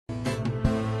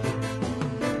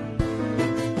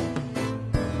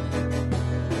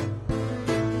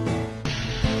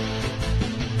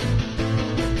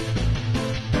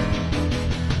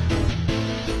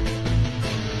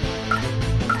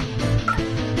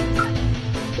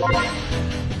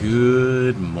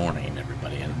Good morning,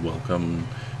 everybody, and welcome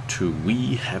to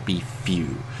We Happy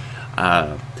Few.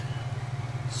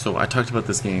 So I talked about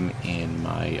this game in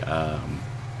my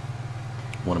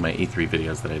one of my E3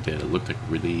 videos that I did. It looked like a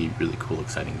really cool,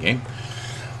 exciting game.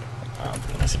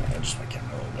 Let me see if I can adjust my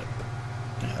camera a little bit.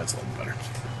 Yeah, that's a little better.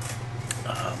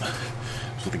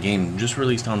 So the game just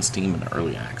released on Steam in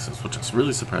early access, which I was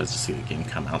really surprised to see the game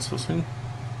come out so soon.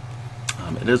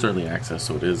 It is early access,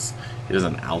 so it is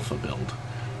an alpha build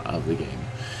of the game.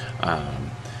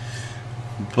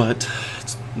 But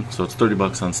it's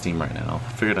 $30 on Steam right now.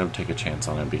 I figured I would take a chance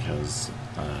on it because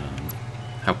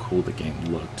how cool the game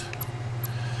looked.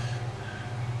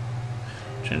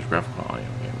 Change graphical audio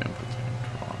game inputs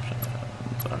control options.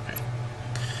 Okay,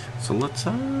 so let's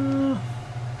go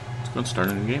and start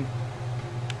a new game.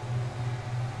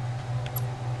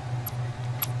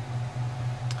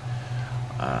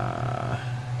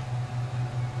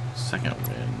 Second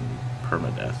win,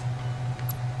 permadeath.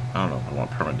 I don't know if I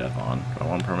want permadeath on. Do I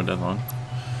want permadeath on?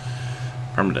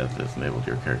 Permadeath is enabled.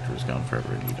 Your character is gone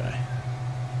forever and you die.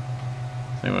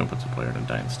 Anyone puts a player in a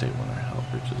dying state when their health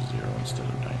reaches 0 instead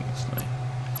of dying instantly.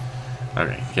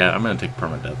 Okay, yeah, I'm gonna take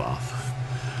permadeath off.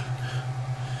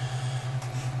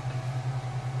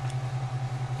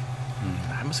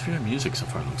 The atmosphere and music so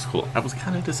far looks cool. I was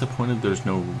kind of disappointed there's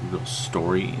no real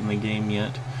story in the game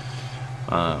yet.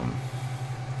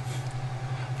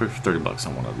 For $30 I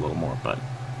wanted a little more, but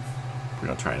we're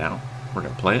gonna try it out. We're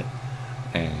gonna play it,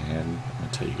 and I'm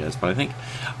gonna tell you guys what I think.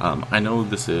 I know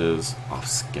this is off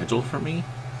schedule for me,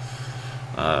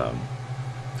 because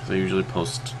I usually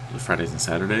post the Fridays and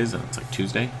Saturdays, and it's like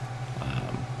Tuesday.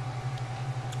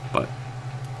 But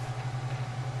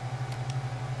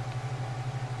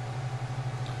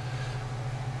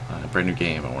a brand new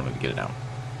game, I wanted to get it out.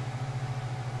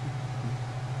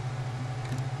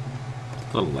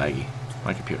 It's a little laggy.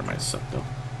 My computer might suck though.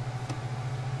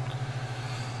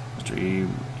 Mr.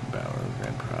 Bauer,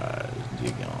 Grand Prize,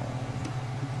 Digon.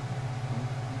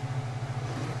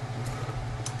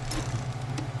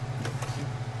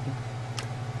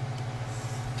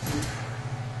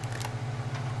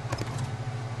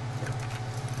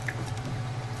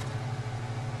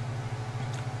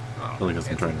 Probably because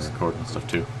I'm trying to record and stuff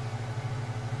too.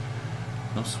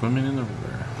 No swimming in the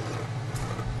river.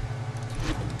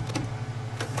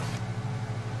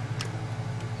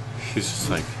 He's just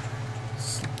like,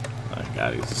 oh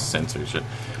god, he's censored shit.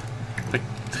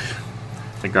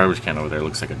 The garbage can over there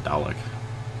looks like a Dalek.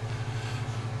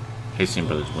 Hastings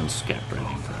Brothers wins scat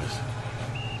branding prize.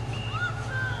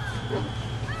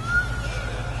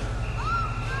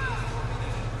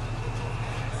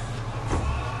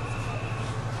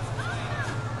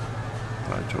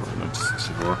 October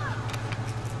 1964.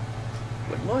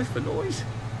 When life annoys,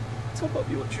 top up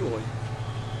your joy.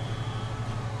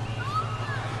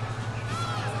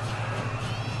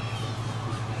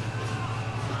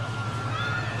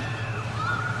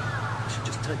 I should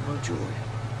just take my joy,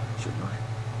 shouldn't I?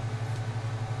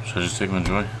 Should I just take my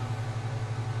joy?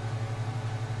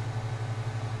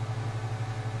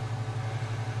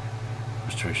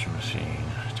 Restoration machine.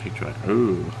 Take joy.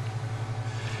 Ooh.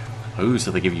 Ooh,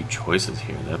 so they give you choices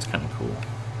here. That's kind of cool.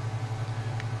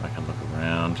 I can look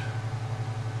around.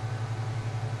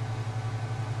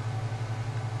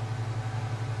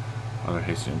 Other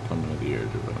hasty implement of the year.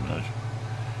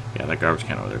 Yeah, that garbage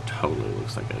can over there totally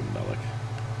looks like a Dalek.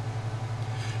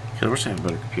 Okay, I wish I had a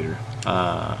better computer.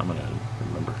 I'm gonna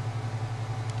remember.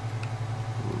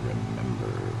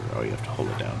 Oh, you have to hold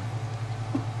it down.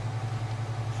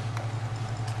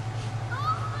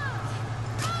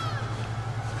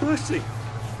 Percy!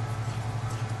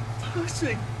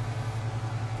 Percy!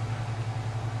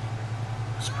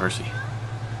 It's Percy.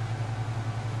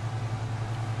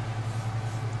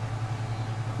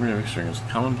 Remember, is a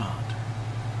common bond.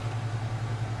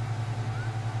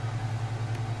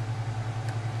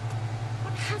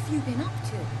 What have you been up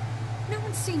to? No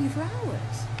one's seen you for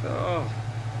hours. Oh,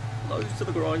 nose to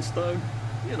the grindstone,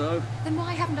 you know. Then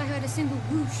why haven't I heard a single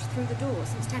whoosh through the door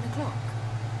since 10 o'clock?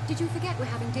 Did you forget we're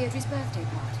having Deirdre's birthday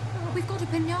party? We've got a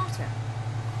piñata.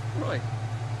 Right.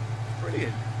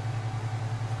 Brilliant.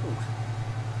 Of course.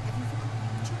 Have you forgotten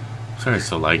your job? Sorry it's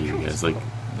so laggy, you guys. Like,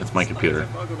 it's my computer.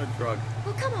 I got a drug.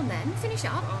 Well, come on then, finish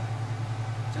up.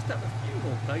 Just have a few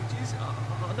more pages. I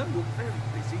know you're very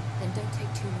busy. Then don't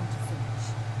take too long to finish.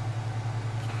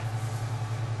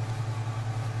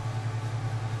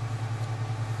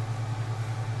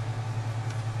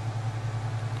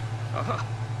 Aha!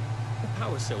 The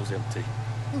power cell's empty.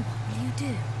 Well, what will you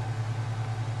do?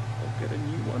 I'll get a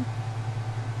new one.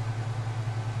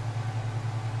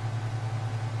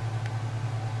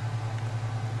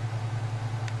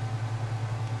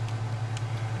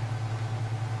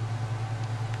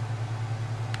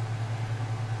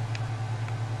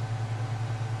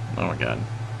 Oh my god.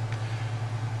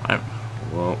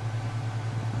 Whoa.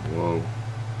 Whoa.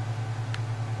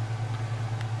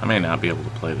 I may not be able to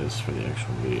play this for the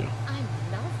actual video. I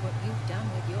love what you've done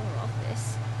with your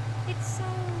office. It's so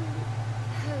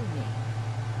homey.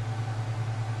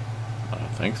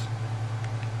 Thanks.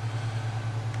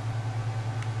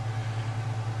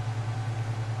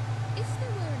 If there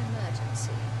were an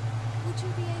emergency, would you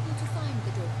be able to find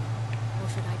the doorknob? Or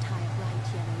should I tie a bright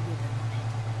yellow ribbon on it?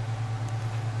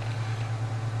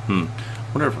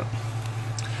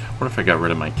 What if I got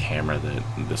rid of my camera, that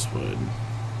this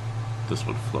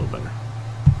would flow better.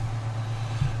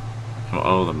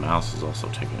 Oh, the mouse is also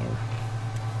taking over.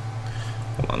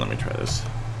 Hold on, let me try this.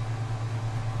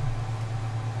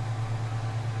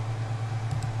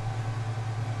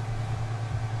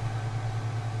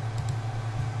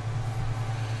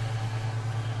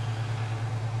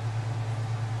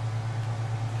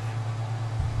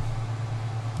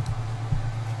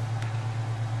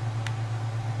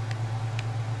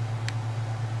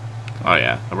 Oh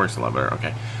yeah, that works a lot better.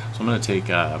 Okay, so I'm gonna take,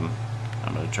 I'm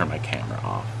gonna turn my camera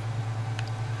off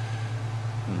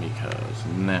because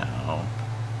now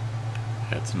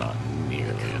it's not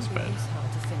nearly as bad. It's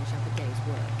hard to finish up a day's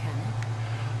work, can it?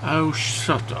 Oh,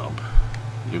 shut up,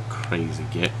 you crazy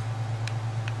git.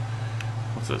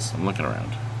 What's this? I'm looking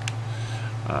around.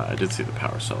 I did see the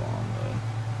power cell on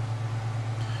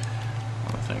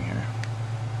the thing here.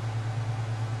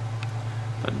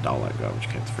 That doll-eyed garbage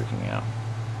cat's freaking me out.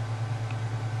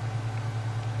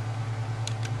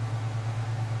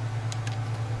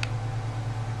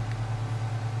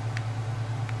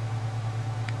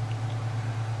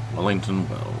 Wellington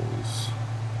Wells.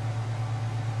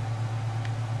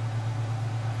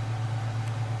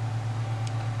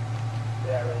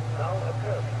 There is now a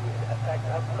curfew in effect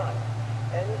at night.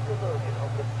 Any civilian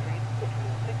on the streets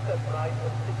between 6 at night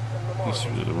and 6 in the morning.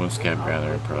 Eastern to the Woundscab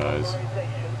Gathering Prize.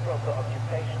 Authorization from the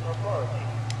occupation authority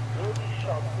will be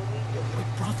shot immediately. My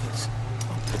brothers.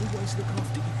 I'll always look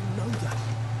after you. You know that.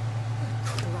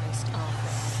 Christ,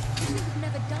 Arthur. You have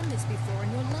never done this before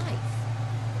in your life.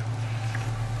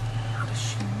 How does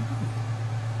she know?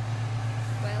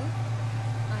 Well,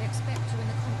 I expect you in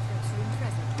the conference room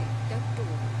presently. Don't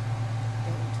dawdle.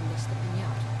 Don't want to miss the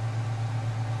pinata.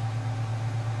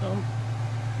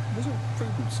 Wasn't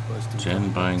Prudence supposed to... Jen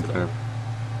buying today? Claire.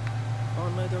 I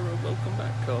made her a welcome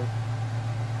back card.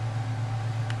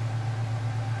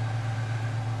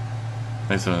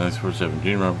 Nice 947.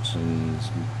 Gene Robertson's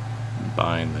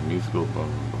buying the musical, blah,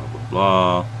 blah,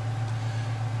 blah,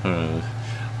 blah.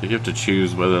 You have to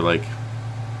choose whether, like,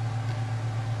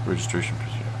 registration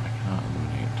procedure. I cannot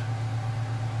eliminate.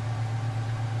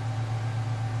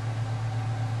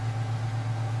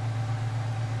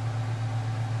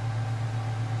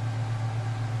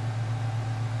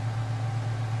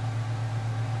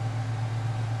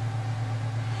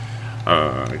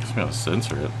 I guess I'm gonna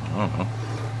censor it. I don't know.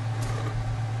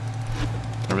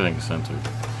 Everything's censored.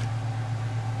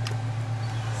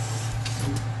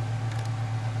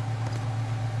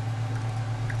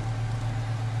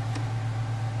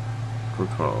 Crew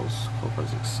calls qualifies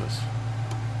success.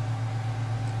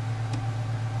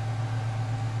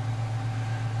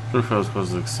 Crew calls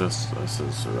qualifies success,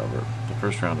 says Sir Robert. The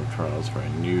first round of trials for a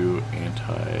new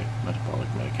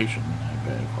anti-metabolic medication have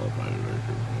been qualified.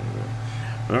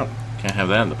 Well, can't have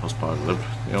that in the post-apocalypse.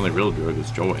 The only real drug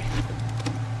is joy.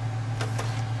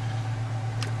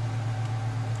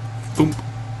 Boom.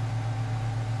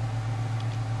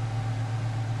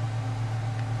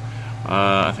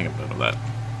 I think I'm done with that.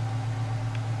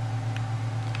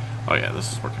 Oh yeah,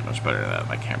 this is working much better than that.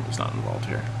 My camera's not involved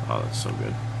here. Oh, that's so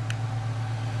good.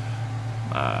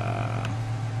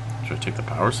 Should I take the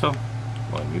power cell?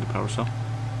 Will I need a power cell?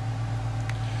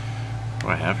 What do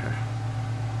I have here?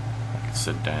 I can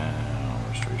sit down,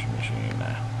 registration machine.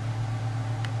 Nah.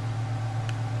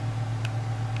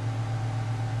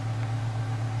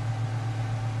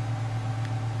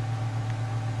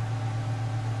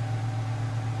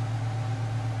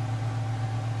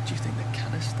 Do you think the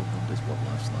canister wonders what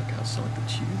life's like outside the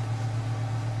tube?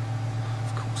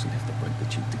 Of course he'd have to break the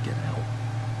tube to get out.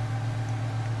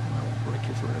 And that will break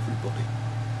it for everybody.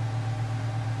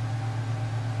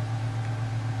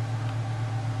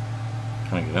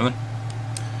 Can I get in there?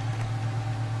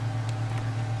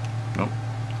 Nope.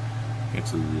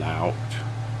 It's locked.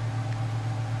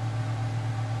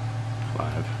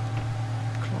 Clive.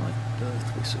 Clive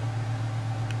Birthwhistle.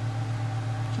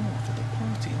 You're off at the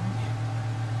party, aren't you?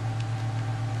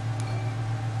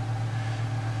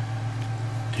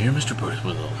 Dear Mr.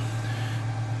 Birthwhistle,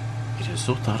 it is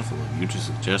so thoughtful of you to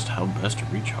suggest how best to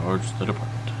recharge the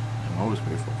department. I'm always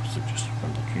grateful for suggestions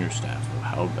from the junior staff of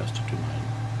how best to do my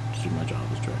to do my job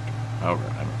as director.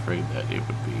 However, I'm afraid that it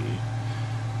would be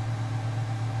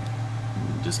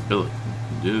disability,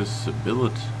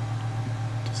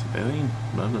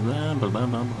 blah, blah, blah, blah, blah,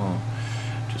 blah, blah,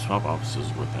 to swap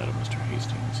offices with that of Mr.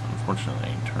 Hastings.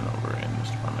 Unfortunately, turnover in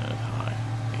this department is high.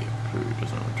 If Prue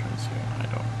doesn't return soon, I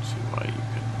don't see why you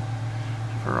couldn't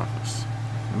have her office.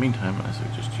 In the meantime, I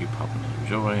suggest you pop another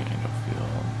Joy and you'll feel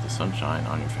the sunshine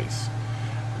on your face,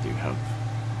 whether you have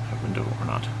a window or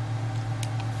not.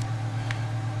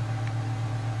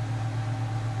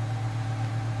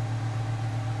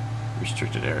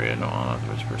 Restricted area, no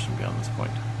unauthorized person beyond this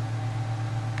point.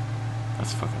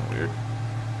 That's fucking weird.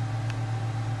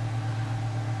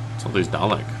 It's all these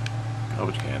Dalek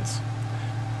garbage cans.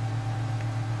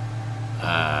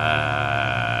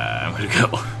 I'm gonna go.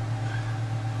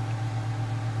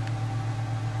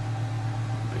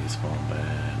 Baseball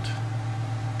bat.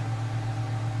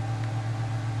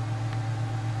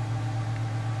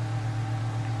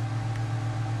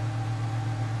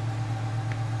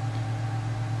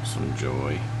 Some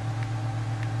joy.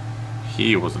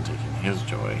 He wasn't taking his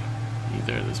joy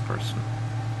either, this person.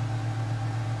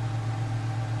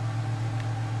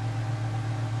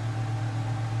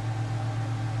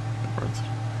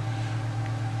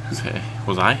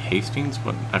 Was I Hastings?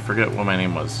 But I forget what my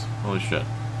name was. Holy shit.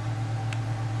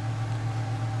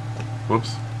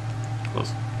 Whoops.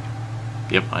 Close.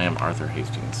 Yep, I am Arthur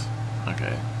Hastings.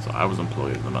 Okay, so I was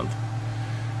Employee of the Month.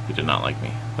 He did not like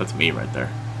me. That's me right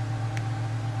there.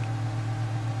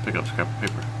 Pick up scrap of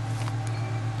paper.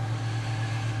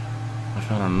 I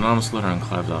found an anonymous letter in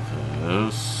Clive's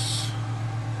office.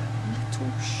 That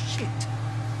little shit.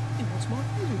 He wants my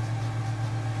view.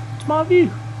 It's my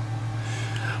view.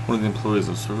 One of the employees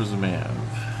of services may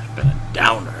have been a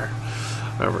downer.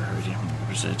 However, heard him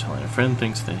telling a friend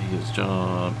thinks that his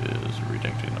job is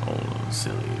rejecting old and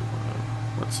silly.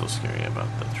 What's so scary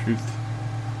about the truth?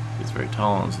 He's very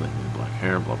tall and slightly black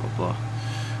hair, blah blah blah.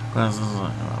 Glasses,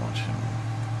 I want him.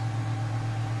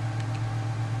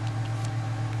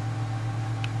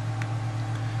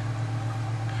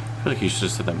 I feel like you should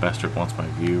have said that bastard wants my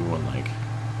view when, like,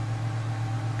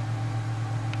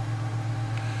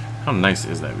 how nice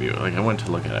is that view? Like, I went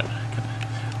to look at it.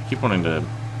 I keep wanting to.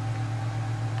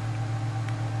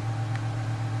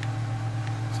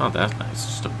 It's not that nice. It's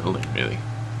just a building, really.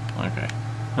 Okay.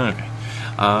 Okay.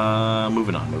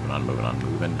 Moving on.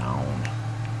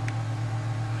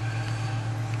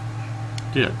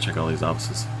 Yeah, check all these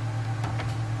offices.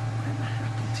 Whatever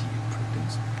happened to you,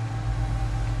 Prudence?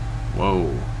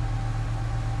 Whoa.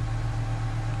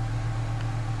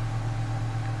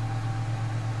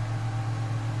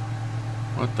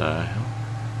 What the hell?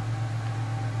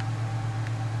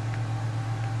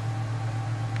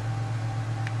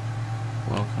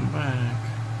 Welcome back.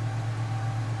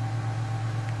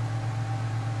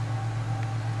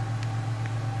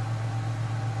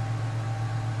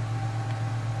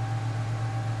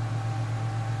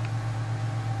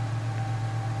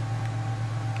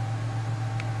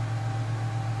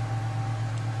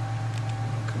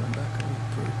 I'm coming back, are you,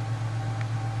 Prue?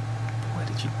 Where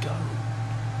did you go?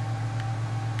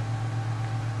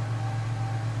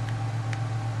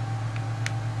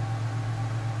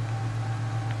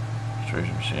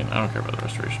 Restoration machine. I don't care about the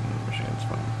restoration machine. It's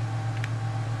fun.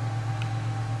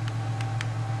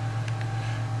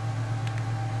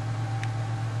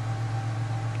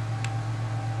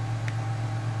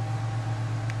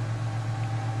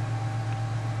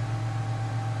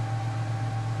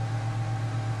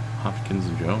 Hopkins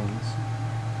and Jones.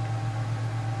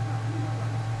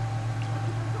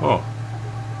 Oh.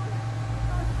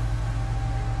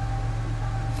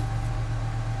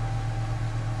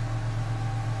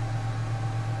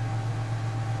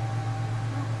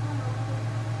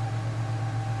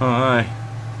 Oh, hi.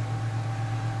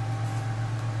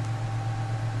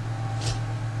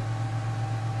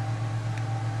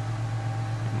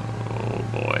 Oh,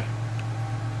 boy.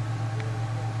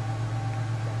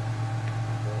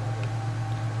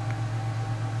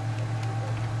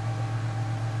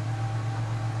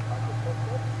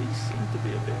 These seem to be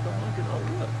a bit behind in our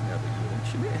work now that you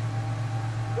mention it.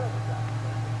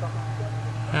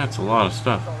 That's a lot of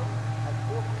stuff.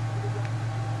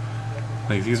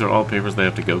 Like, these are all papers they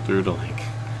have to go through to, like,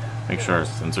 make sure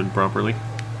it's censored properly.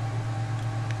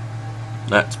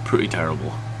 That's pretty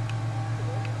terrible.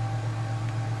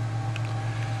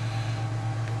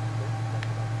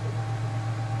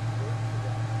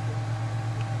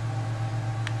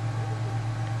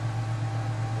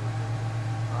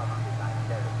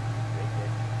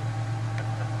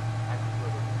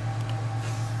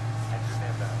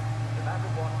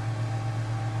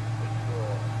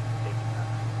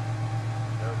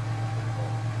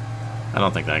 I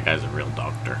don't think that guy's a real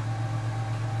doctor.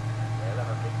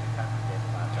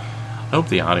 I hope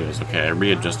the audio is okay. I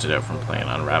readjusted it from playing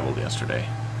Unraveled yesterday.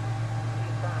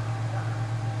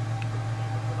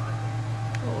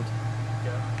 Odd. I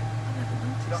never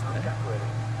noticed that.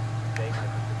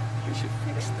 We should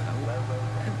fix that.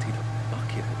 Empty the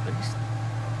bucket at least.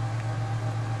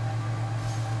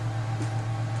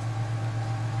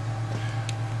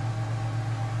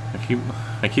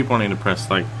 I keep wanting to press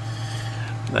like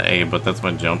the A, but that's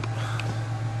my jump.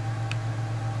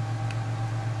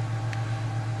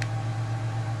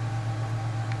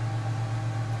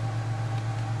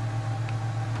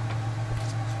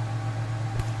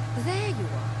 There you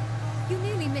are. You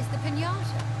nearly missed the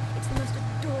piñata. It's the most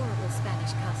adorable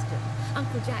Spanish custom.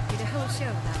 Uncle Jack did a whole show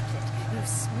about it. You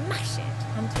smash it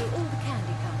until all the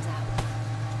candy comes out.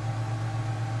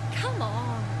 Come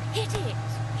on, hit it.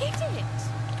 Hit it.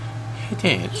 Hit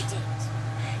it. Hit it.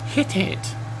 Hit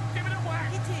it. Give it a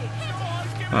whack. Hit it. Come on,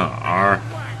 give it Oh, a R.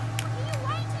 whack. What are you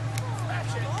waiting for?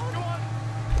 Smash it. Go on.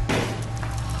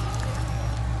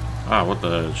 Ah, what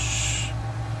the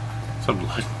some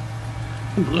blood.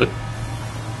 Some blood.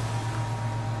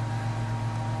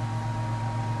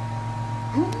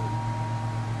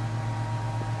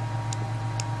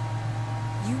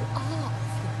 You are off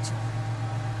your job.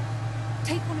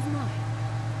 Take one of mine.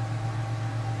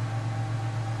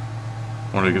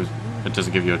 What it gives? It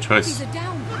doesn't give you a He's choice. a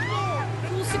downer.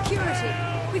 Call security.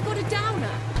 We've got a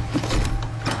downer.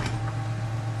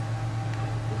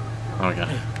 Oh my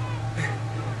god.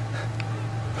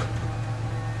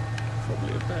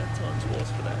 Probably a bad time to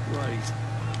ask for that raise.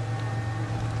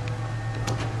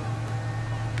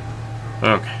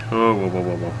 Okay. Oh, whoa, whoa,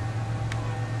 whoa, whoa.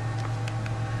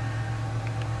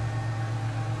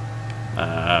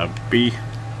 B.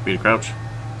 B to crouch.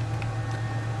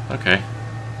 Okay.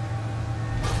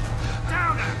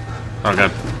 Oh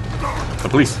god. The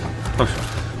police. Oh,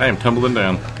 I am tumbling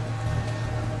down.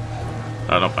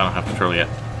 Oh, nope, I don't have control yet.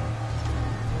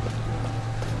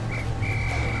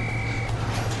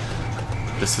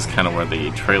 This is kind of where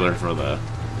the trailer for the...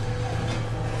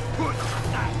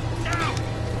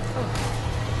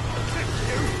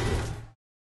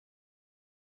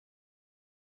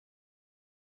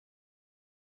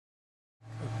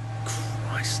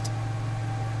 Christ.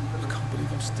 I can't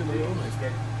believe I'm still alive.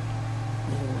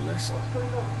 More or less.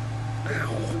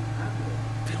 Ow.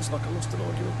 Feels like I lost an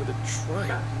argument with a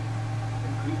train.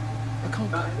 I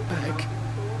can't get back.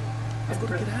 I've got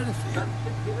to get out of here.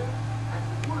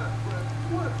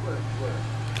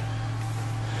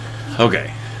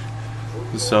 Okay.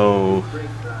 So,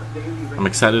 I'm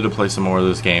excited to play some more of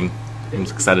this game. I'm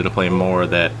excited to play more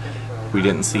that we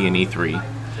didn't see in E3.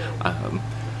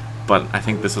 But I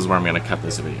think this is where I'm going to cut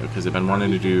this video, because I've been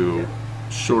wanting to do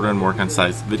shorter and more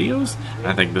concise videos, and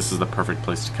I think this is the perfect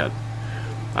place to cut.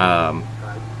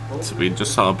 So we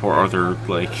just saw poor Arthur,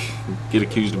 like, get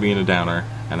accused of being a downer,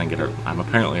 and then get I'm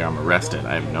arrested.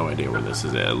 I have no idea where this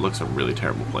is at. It looks a really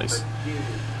terrible place.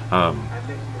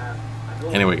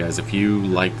 Anyway, guys, if you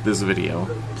like this video,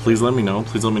 please let me know.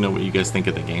 Please let me know what you guys think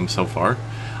of the game so far.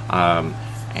 And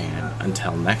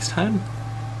until next time.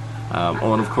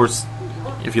 Oh, and of course,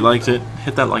 if you liked it,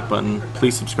 hit that like button.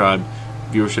 Please subscribe.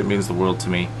 Viewership means the world to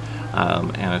me.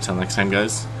 And until next time,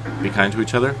 guys, be kind to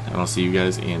each other, and I'll see you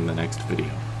guys in the next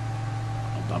video.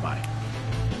 Bye-bye.